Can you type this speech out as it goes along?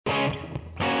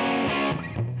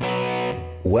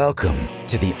Welcome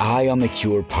to the Eye on the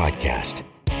Cure podcast,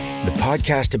 the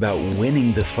podcast about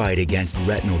winning the fight against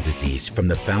retinal disease from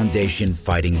the Foundation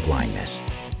Fighting Blindness.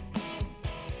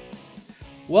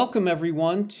 Welcome,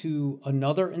 everyone, to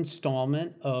another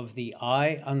installment of the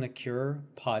Eye on the Cure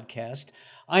podcast.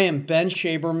 I am Ben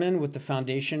Shaberman with the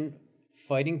Foundation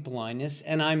Fighting Blindness,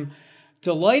 and I'm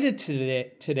delighted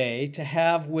today to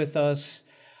have with us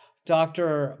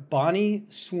Dr. Bonnie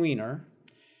Sweener.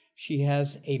 She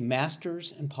has a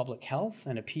master's in public health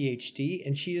and a PhD,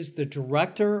 and she is the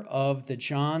director of the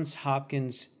Johns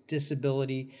Hopkins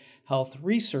Disability Health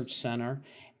Research Center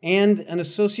and an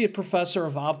associate professor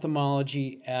of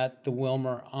ophthalmology at the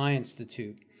Wilmer Eye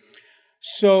Institute.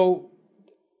 So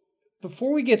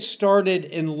before we get started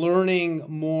in learning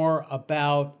more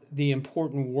about the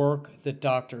important work that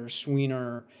Dr.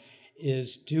 Sweener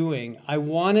is doing, I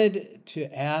wanted to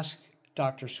ask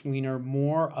Dr. Sweener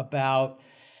more about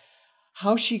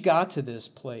how she got to this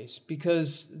place,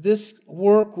 because this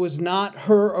work was not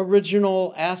her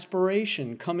original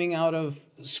aspiration coming out of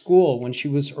school when she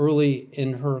was early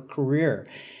in her career.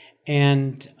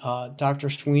 And Dr.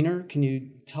 Sweener, can you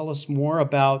tell us more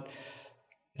about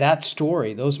that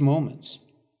story, those moments?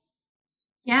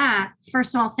 Yeah.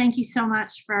 First of all, thank you so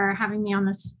much for having me on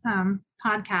this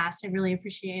podcast. I really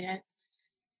appreciate it.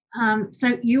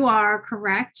 So you are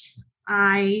correct.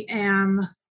 I am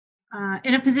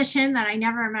in a position that I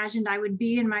never imagined I would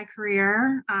be in my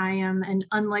career. I am an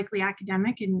unlikely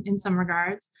academic in some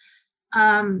regards.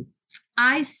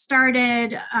 I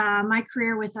started my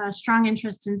career with a strong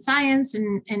interest in science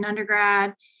in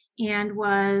undergrad, and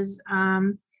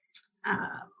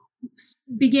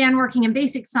began working in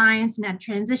basic science and had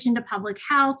transitioned to public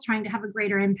health, trying to have a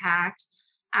greater impact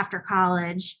after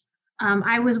college.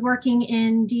 I was working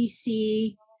in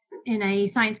DC in a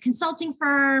science consulting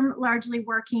firm, largely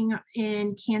working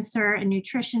in cancer and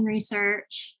nutrition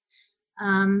research.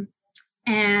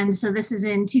 And so this is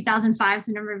in 2005,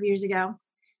 so a number of years ago.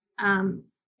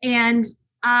 And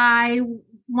I,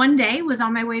 one day, was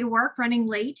on my way to work, running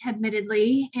late,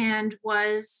 admittedly, and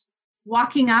was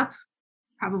walking up,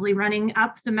 probably running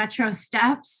up the metro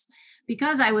steps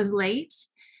because I was late.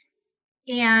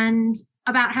 And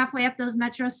about halfway up those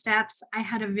metro steps, I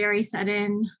had a very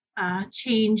sudden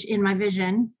change in my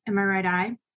vision in my right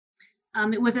eye.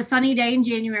 It was a sunny day in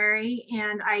January,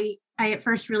 and I at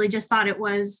first really just thought it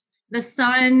was the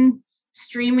sun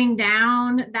streaming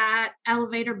down that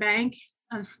elevator bank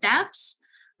of steps.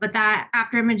 But that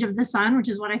after image of the sun, which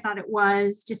is what I thought it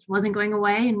was, just wasn't going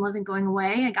away and wasn't going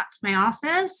away. I got to my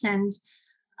office and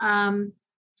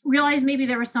realized maybe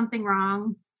there was something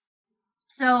wrong.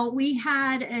 So we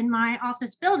had in my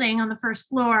office building on the first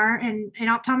floor, an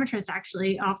optometrist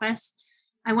office.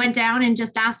 I went down and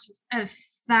just asked if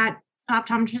that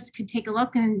optometrist could take a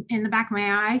look in the back of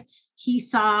my eye. He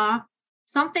saw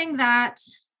something that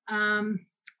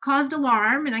caused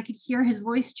alarm, and I could hear his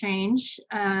voice change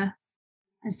as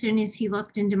soon as he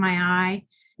looked into my eye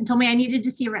and told me I needed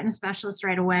to see a retina specialist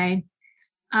right away.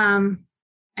 I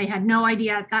had no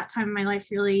idea at that time in my life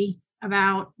really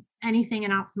about anything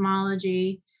in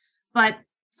ophthalmology, but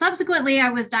subsequently I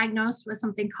was diagnosed with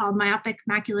something called myopic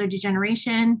macular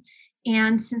degeneration.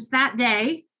 And since that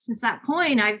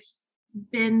point, I've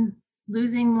been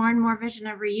losing more and more vision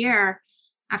every year.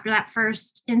 After that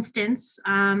first instance,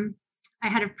 I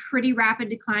had a pretty rapid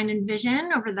decline in vision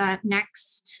over the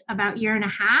next about year and a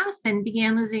half, and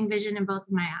began losing vision in both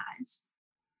of my eyes.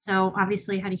 So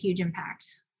obviously it had a huge impact.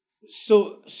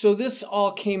 So this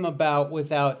all came about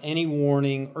without any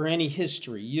warning or any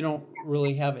history. You don't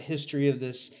really have a history of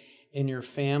this in your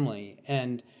family.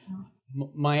 And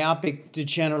myopic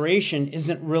degeneration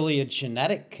isn't really a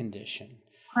genetic condition.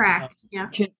 Correct. Yeah.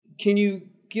 Can you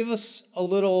give us a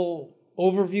little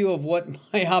overview of what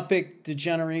myopic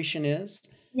degeneration is?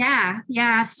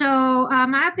 Yeah. So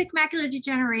myopic macular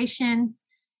degeneration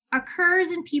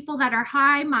occurs in people that are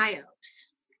high myopes.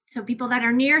 So people that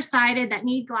are nearsighted, that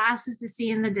need glasses to see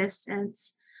in the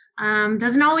distance.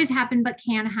 Doesn't always happen, but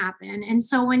can happen. And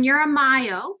so when you're a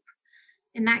myope,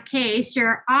 in that case,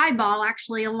 your eyeball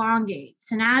actually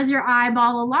elongates. And as your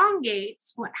eyeball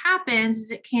elongates, what happens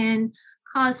is it can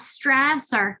cause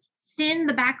stress or thin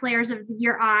the back layers of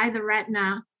your eye, the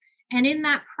retina. And in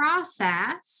that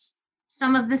process,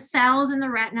 some of the cells in the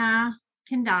retina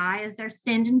can die as they're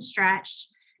thinned and stretched.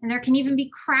 And there can even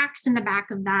be cracks in the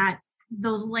back of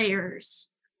those layers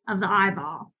of the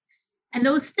eyeball. And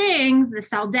those things, the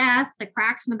cell death, the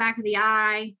cracks in the back of the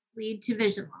eye, lead to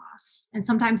vision loss, and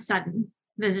sometimes sudden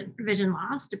vision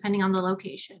loss, depending on the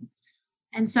location.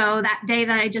 And so that day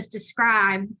that I just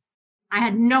described, I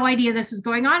had no idea this was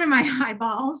going on in my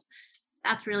eyeballs.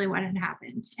 that's really what had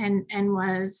happened, and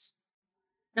was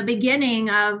the beginning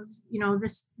of,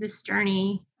 this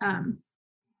journey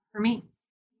for me.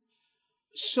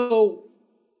 So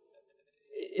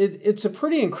it's a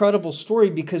pretty incredible story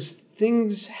because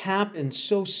things happen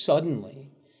so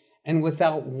suddenly and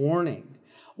without warning.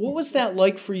 What was that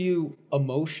like for you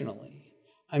emotionally?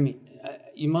 I mean,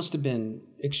 you must have been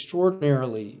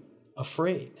extraordinarily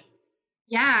afraid.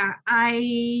 Yeah,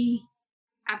 I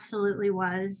absolutely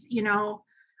was.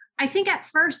 I think at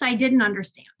first I didn't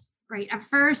understand, right? At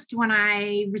first, when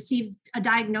I received a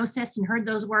diagnosis and heard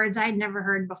those words I'd never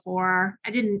heard before,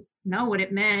 I didn't know what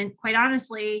it meant. Quite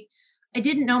honestly, I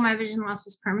didn't know my vision loss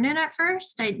was permanent at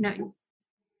first.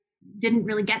 Didn't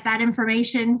really get that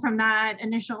information from that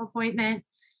initial appointment.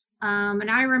 And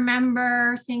I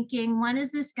remember thinking, when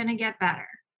is this going to get better?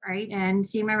 Right. And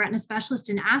seeing my retina specialist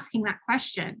and asking that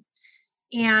question.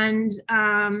 And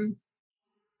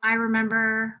I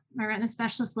remember my retina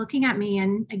specialist looking at me.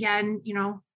 And again,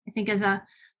 I think as a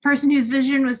person whose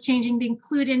vision was changing, being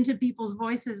clued into people's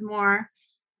voices more,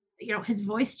 his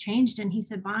voice changed and he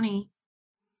said, "Bonnie,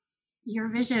 your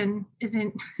vision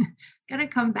isn't going to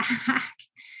come back."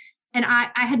 And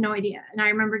I had no idea. And I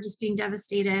remember just being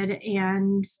devastated.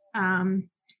 And,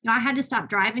 I had to stop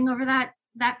driving over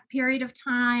that period of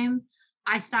time.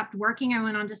 I stopped working. I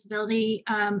went on disability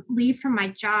leave from my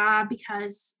job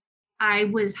because I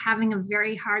was having a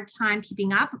very hard time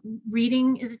keeping up.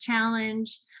 Reading is a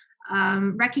challenge.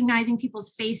 Recognizing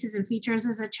people's faces and features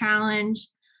is a challenge.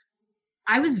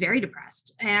 I was very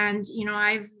depressed. And,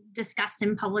 I've discussed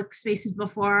in public spaces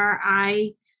before,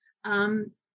 I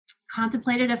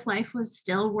contemplated if life was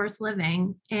still worth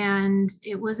living. And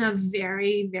it was a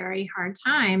very, very hard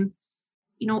time.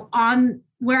 On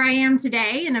where I am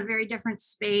today in a very different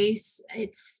space,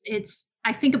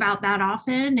 I think about that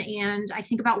often, and I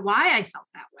think about why I felt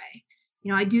that way.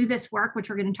 I do this work, which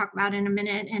we're going to talk about in a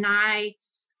minute, and I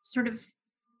sort of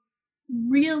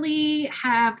really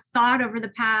have thought over the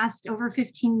past over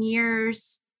 15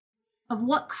 years of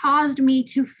what caused me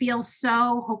to feel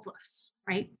so hopeless,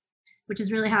 right? Which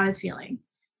is really how I was feeling.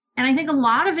 And I think a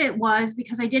lot of it was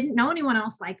because I didn't know anyone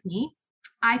else like me.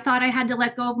 I thought I had to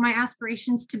let go of my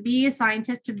aspirations to be a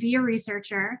scientist, to be a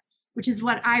researcher, which is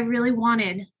what I really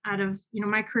wanted out of,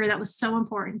 my career that was so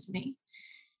important to me.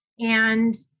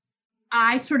 And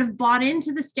I sort of bought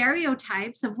into the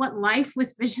stereotypes of what life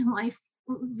with vision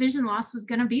loss was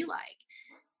going to be like.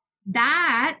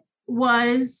 That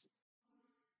was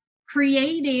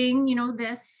creating,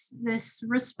 this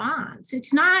response.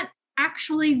 It's not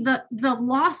actually the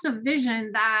loss of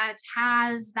vision that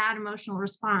has that emotional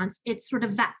response. It's sort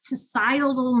of that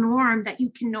societal norm that you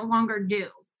can no longer do,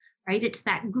 right? It's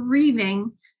that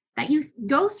grieving that you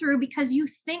go through because you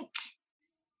think,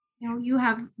 you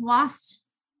have lost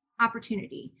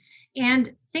opportunity.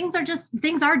 And things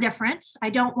are different. I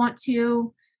don't want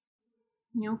to,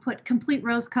 put complete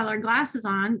rose-colored glasses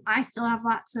on. I still have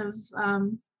lots of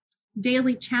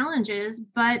daily challenges,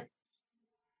 but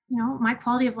my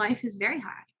quality of life is very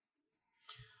high.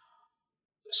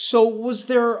 So was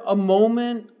there a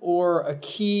moment or a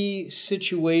key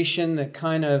situation that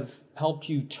kind of helped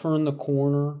you turn the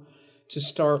corner to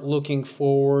start looking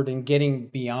forward and getting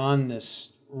beyond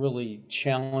this really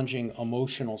challenging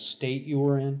emotional state you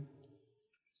were in?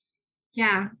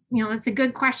 Yeah, that's a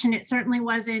good question. It certainly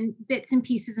was in bits and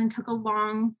pieces and took a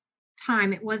long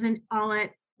time. It wasn't all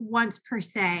at once per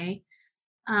se.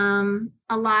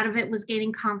 A lot of it was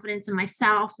gaining confidence in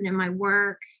myself and in my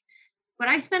work, but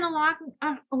I spent a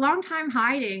long time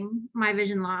hiding my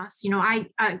vision loss. I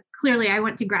clearly I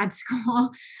went to grad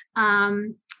school.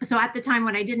 So at the time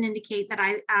when I didn't indicate that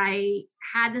I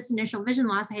had this initial vision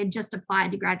loss, I had just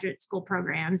applied to graduate school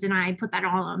programs and I put that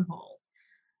all on hold.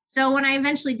 So when I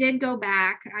eventually did go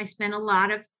back, I spent a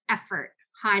lot of effort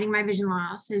hiding my vision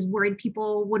loss. I was worried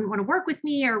people wouldn't want to work with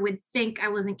me or would think I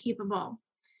wasn't capable.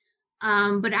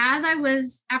 But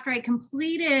after I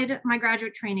completed my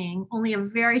graduate training, only a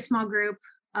very small group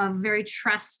of very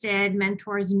trusted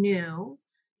mentors knew.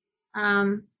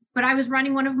 But I was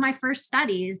running one of my first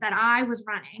studies that I was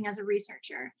running as a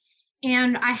researcher.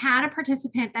 And I had a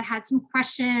participant that had some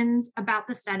questions about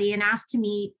the study and asked to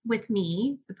meet with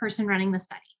me, the person running the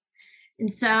study. And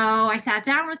so I sat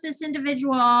down with this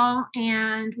individual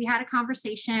and we had a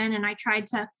conversation, and I tried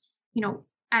to,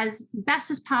 as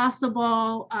best as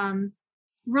possible,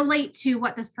 relate to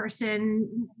what this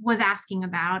person was asking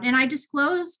about. And I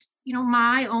disclosed,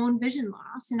 my own vision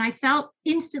loss. And I felt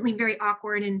instantly very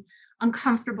awkward and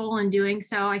uncomfortable in doing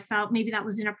so. I felt maybe that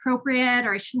was inappropriate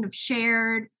or I shouldn't have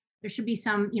shared. There should be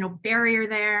some, barrier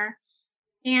there.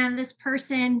 And this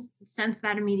person sensed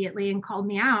that immediately and called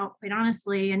me out, quite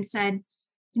honestly, and said,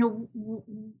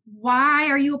 why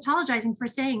are you apologizing for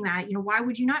saying that? Why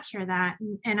would you not share that?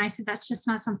 And I said, that's just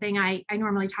not something I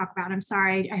normally talk about. I'm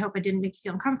sorry. I hope I didn't make you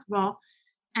feel uncomfortable.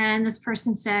 And this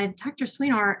person said, Dr.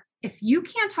 Sweenor, if you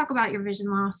can't talk about your vision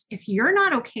loss, if you're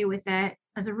not okay with it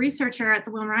as a researcher at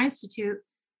the Wilmer Eye Institute,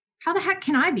 how the heck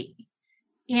can I be?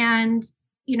 And,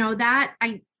 that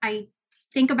I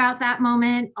think about that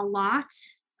moment a lot,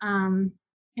 in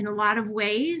a lot of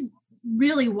ways.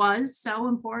 Really was so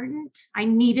important. I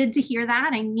needed to hear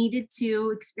that. I needed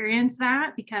to experience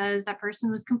that because that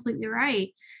person was completely right.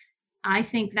 I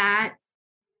think that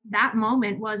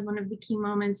moment was one of the key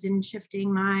moments in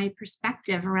shifting my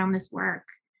perspective around this work.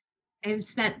 I've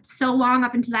spent so long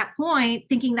up until that point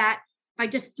thinking that if I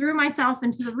just threw myself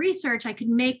into the research, I could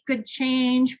make good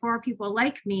change for people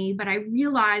like me. But I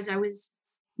realized I was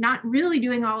not really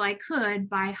doing all I could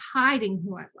by hiding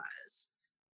who I was.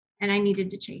 And I needed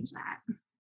to change that.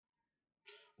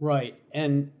 Right.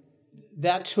 And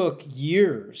that took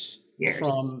years.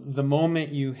 From the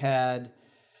moment you had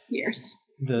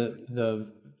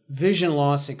the vision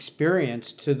loss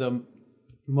experience to the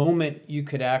moment you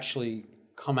could actually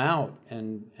come out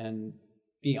and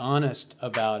be honest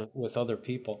about it with other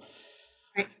people.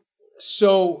 Right.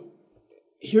 So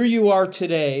here you are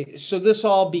today. So this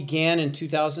all began in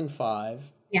 2005.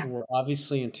 Yeah. We're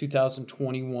obviously in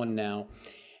 2021 now.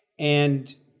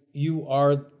 And you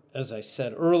are, as I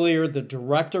said earlier, the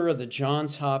director of the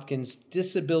Johns Hopkins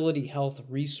Disability Health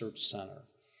Research Center.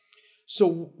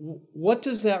 So what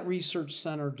does that research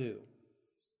center do?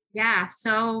 Yeah,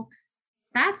 so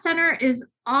that center is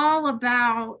all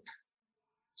about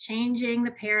changing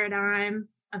the paradigm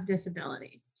of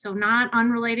disability. So not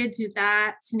unrelated to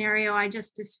that scenario I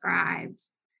just described.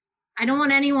 I don't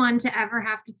want anyone to ever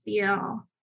have to feel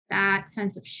that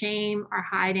sense of shame or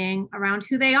hiding around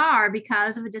who they are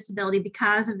because of a disability,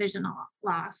 because of vision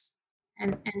loss.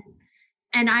 And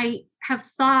I have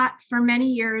thought for many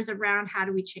years around how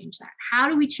do we change that? How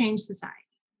do we change society?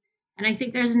 And I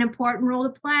think there's an important role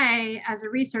to play as a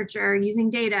researcher using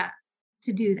data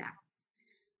to do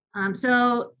that.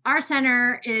 So our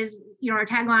center is, our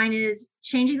tagline is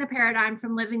changing the paradigm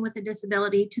from living with a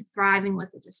disability to thriving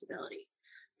with a disability.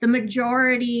 The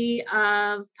majority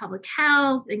of public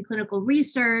health and clinical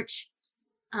research,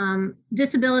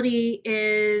 disability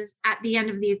is at the end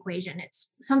of the equation. It's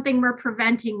something we're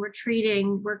preventing, we're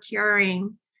treating, we're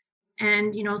curing.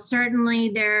 And, certainly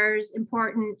there's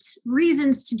important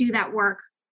reasons to do that work.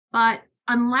 But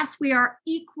unless we are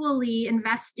equally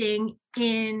investing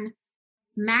in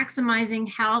maximizing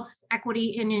health,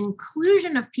 equity, and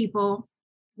inclusion of people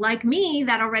like me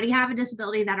that already have a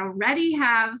disability, that already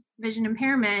have vision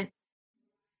impairment,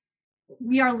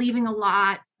 we are leaving a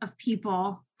lot of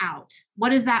people out.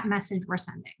 What is that message we're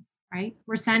sending, right?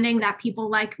 We're sending that people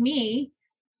like me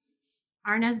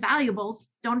aren't as valuable,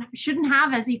 shouldn't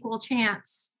have as equal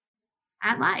chance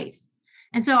at life.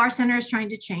 And so our center is trying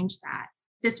to change that.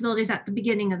 Disability is at the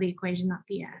beginning of the equation, not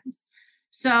the end.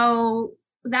 So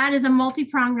that is a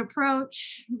multi-pronged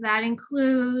approach that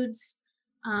includes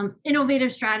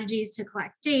innovative strategies to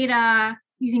collect data,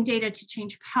 using data to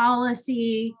change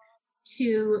policy,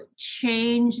 to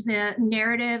change the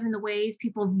narrative and the ways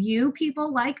people view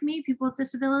people like me, people with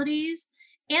disabilities,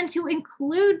 and to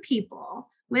include people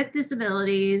with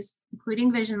disabilities,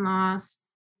 including vision loss,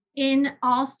 in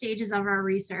all stages of our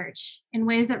research in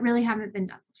ways that really haven't been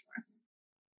done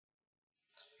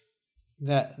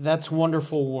before. That's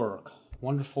wonderful work.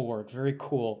 Wonderful work. Very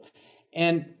cool.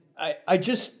 And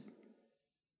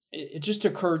it just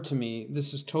occurred to me,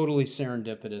 this is totally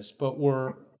serendipitous, but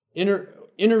we're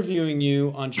interviewing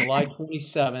you on July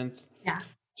 27th,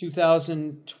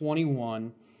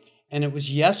 2021. And it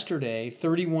was yesterday,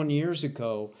 31 years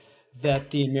ago, that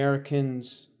the American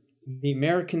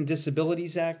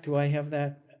Disabilities Act, do I have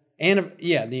that?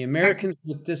 The Americans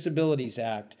with Disabilities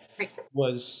Act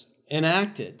was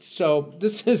enacted. So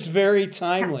this is very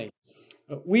timely.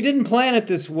 We didn't plan it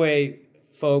this way,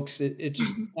 folks. It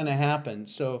just kind of happened.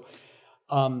 So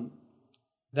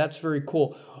that's very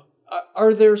cool.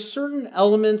 Are there certain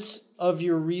elements of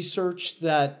your research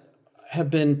that have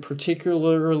been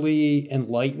particularly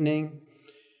enlightening?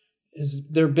 Has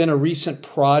there been a recent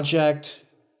project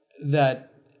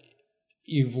that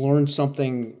you've learned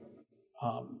something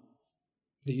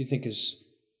that you think is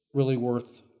really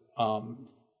worth,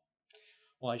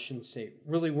 I shouldn't say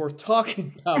really worth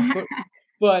talking about,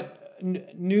 but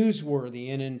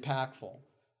newsworthy and impactful?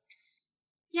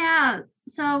 Yeah.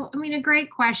 So, a great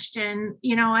question.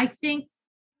 I think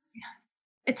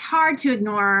it's hard to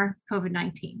ignore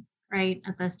COVID-19, right,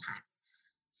 at this time.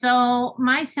 So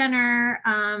my center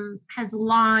has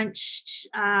launched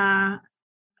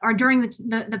or during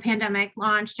the pandemic,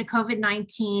 launched a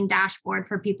COVID-19 dashboard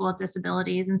for people with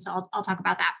disabilities. And so I'll talk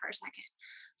about that for a second.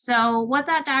 So what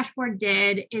that dashboard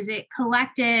did is it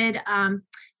collected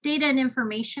data and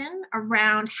information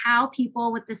around how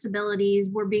people with disabilities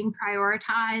were being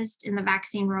prioritized in the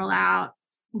vaccine rollout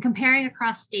and comparing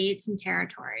across states and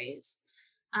territories.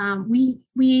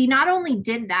 We not only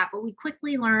did that, but we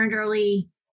quickly learned early,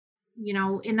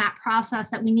 in that process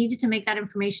that we needed to make that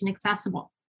information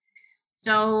accessible.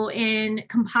 So in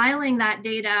compiling that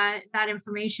data, that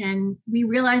information, we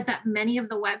realized that many of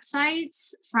the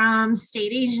websites from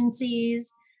state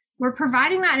agencies were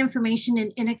providing that information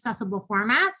in inaccessible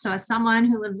format. So as someone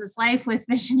who lives this life with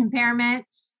vision impairment,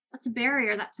 that's a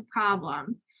barrier, that's a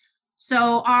problem.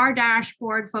 So our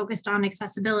dashboard focused on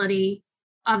accessibility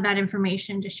of that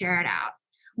information to share it out.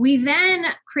 We then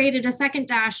created a second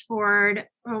dashboard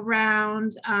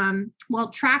around,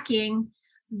 tracking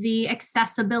the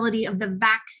accessibility of the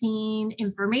vaccine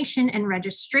information and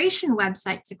registration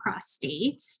websites across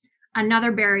states,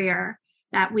 another barrier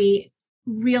that we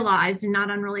realized and not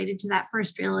unrelated to that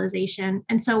first realization.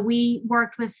 And so we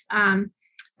worked with a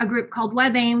group called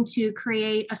WebAIM to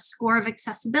create a score of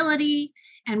accessibility,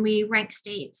 and we rank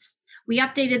states. We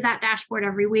updated that dashboard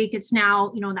every week. It's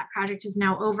now, that project is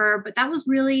now over, but that was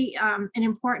really an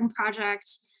important project.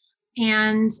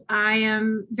 And I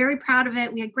am very proud of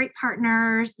it. We had great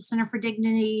partners, the Center for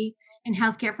Dignity in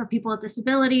Healthcare for People with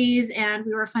Disabilities, and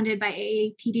we were funded by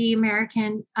AAPD,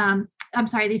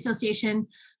 the Association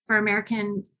for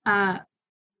American, the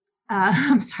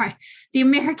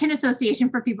American Association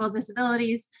for People with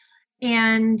Disabilities.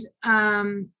 And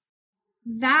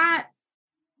that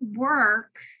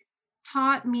work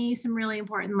taught me some really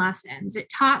important lessons. It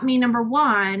taught me, number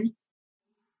one,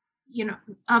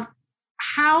 of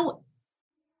how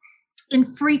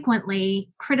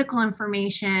infrequently critical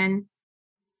information,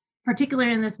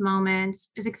 particularly in this moment,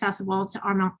 is accessible to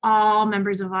all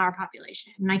members of our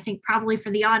population. And I think probably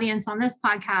for the audience on this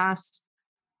podcast,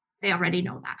 they already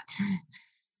know that.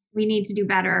 We need to do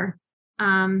better.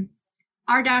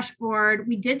 Our dashboard,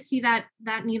 we did see that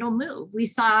needle move. We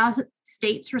saw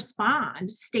states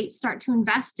respond, states start to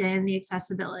invest in the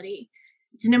accessibility.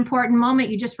 It's an important moment.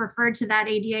 You just referred to that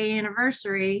ADA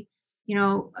anniversary.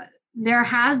 There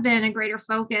has been a greater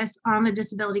focus on the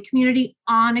disability community,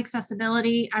 on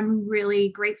accessibility. I'm really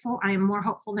grateful. I am more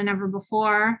hopeful than ever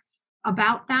before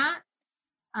about that.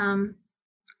 And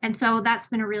so that's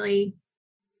been a really,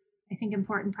 I think,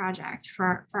 important project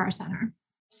for our center.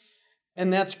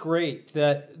 And that's great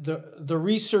that the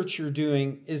research you're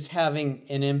doing is having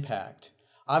an impact.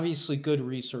 Obviously, good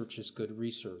research is good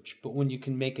research, but when you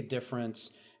can make a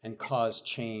difference and cause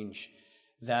change,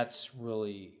 that's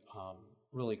really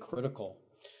critical.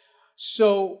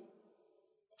 So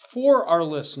for our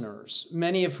listeners,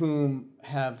 many of whom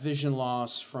have vision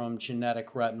loss from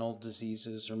genetic retinal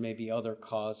diseases or maybe other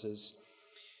causes,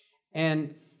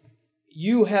 and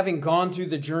you having gone through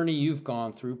the journey you've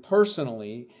gone through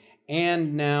personally,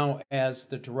 and now as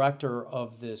the director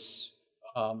of this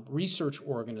research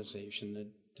organization, the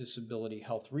Disability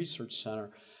Health Research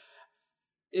Center,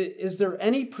 is there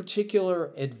any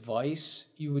particular advice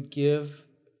you would give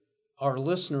our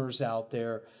listeners out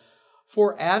there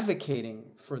for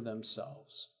advocating for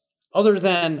themselves? Other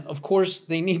than, of course,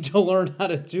 they need to learn how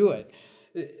to do it.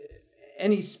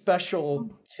 Any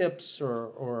special tips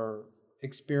or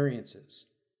experiences?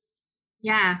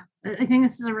 Yeah, I think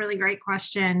this is a really great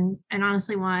question, and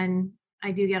honestly one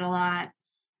I do get a lot.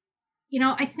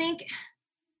 I think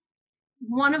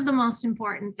one of the most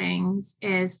important things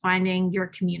is finding your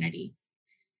community.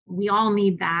 We all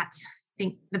need that. I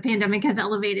think the pandemic has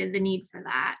elevated the need for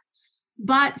that.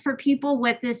 But for people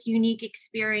with this unique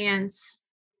experience,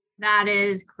 that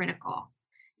is critical.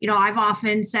 I've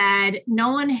often said,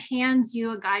 no one hands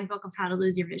you a guidebook of how to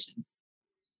lose your vision.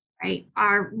 Right?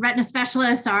 Our retina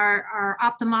specialists, our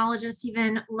ophthalmologists,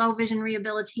 even low vision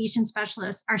rehabilitation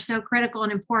specialists are so critical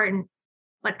and important.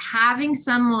 But having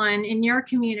someone in your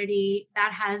community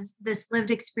that has this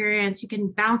lived experience, you can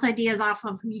bounce ideas off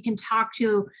of, who you can talk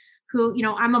to, who,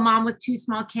 I'm a mom with 2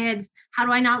 small kids. How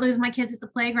do I not lose my kids at the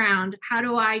playground? How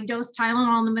do I dose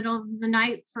Tylenol in the middle of the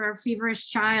night for a feverish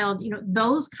child?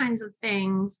 Those kinds of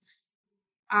things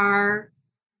are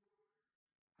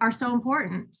so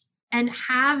important. And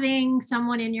having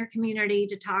someone in your community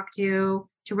to talk to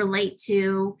relate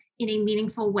to in a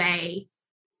meaningful way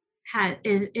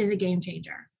is a game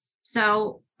changer.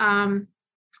 So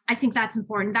I think that's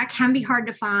important. That can be hard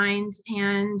to find.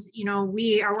 And,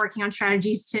 we are working on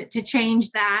strategies to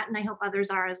change that. And I hope others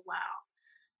are as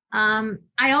well.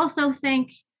 I also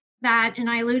think that, and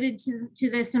I alluded to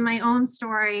this in my own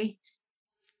story,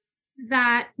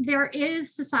 that there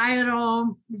is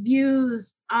societal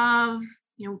views of,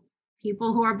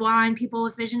 people who are blind, people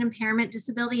with vision impairment,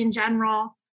 disability in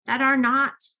general, that are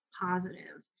not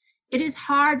positive. It is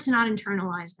hard to not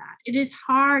internalize that. It is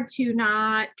hard to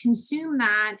not consume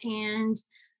that and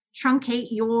truncate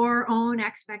your own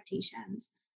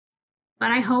expectations.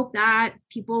 But I hope that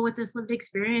people with this lived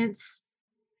experience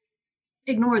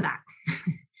ignore that.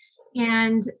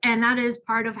 and that is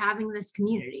part of having this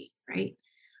community, right?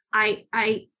 I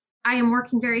am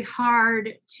working very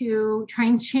hard to try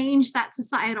and change that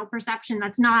societal perception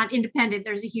that's not independent.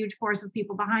 There's a huge force of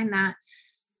people behind that.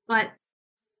 But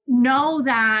know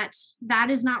that that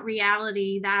is not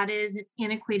reality. That is an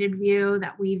antiquated view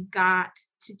that we've got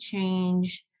to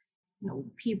change.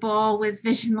 People with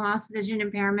vision loss, vision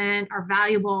impairment are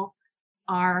valuable,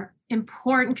 are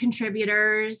important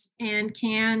contributors, and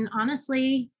can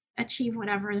honestly achieve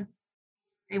whatever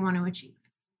they want to achieve.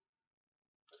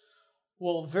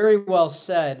 Well, very well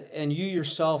said. And you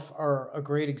yourself are a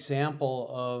great example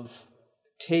of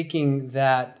taking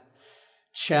that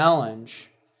challenge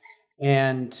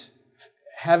and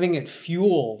having it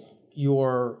fuel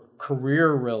your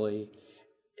career, really,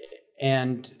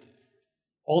 and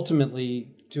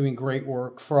ultimately doing great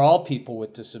work for all people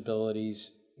with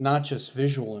disabilities, not just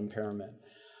visual impairment.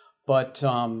 But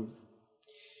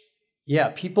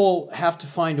people have to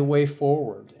find a way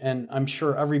forward. And I'm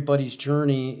sure everybody's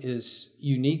journey is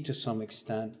unique to some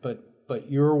extent, but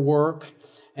your work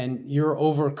and your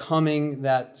overcoming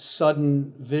that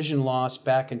sudden vision loss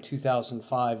back in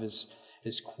 2005 is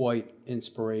quite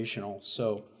inspirational.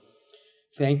 So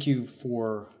thank you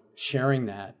for sharing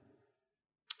that.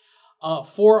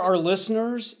 For our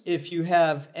listeners, if you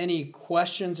have any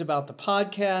questions about the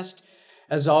podcast,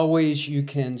 as always, you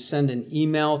can send an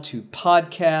email to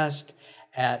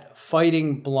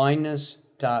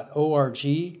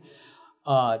podcast@fightingblindness.org.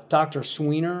 Dr.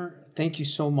 Sweiner, thank you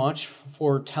so much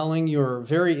for telling your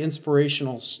very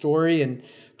inspirational story. And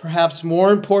perhaps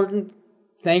more important,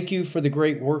 thank you for the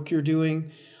great work you're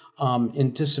doing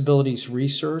in disabilities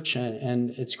research.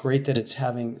 And it's great that it's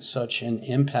having such an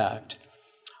impact.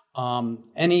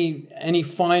 Any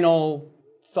final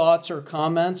thoughts or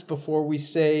comments before we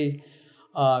say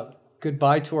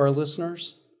goodbye to our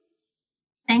listeners?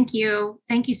 Thank you.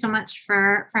 Thank you so much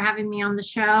for having me on the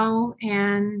show.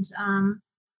 And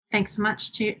thanks so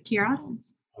much to your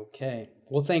audience. Okay.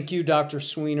 Well, thank you, Dr.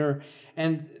 Sweiner.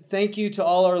 And thank you to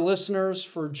all our listeners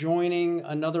for joining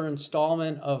another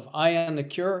installment of Eye on the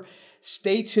Cure.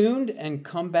 Stay tuned and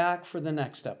come back for the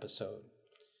next episode.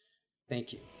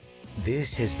 Thank you.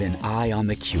 This has been Eye on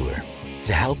the Cure.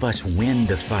 To help us win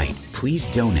the fight, please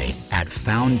donate at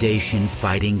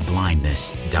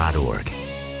foundationfightingblindness.org.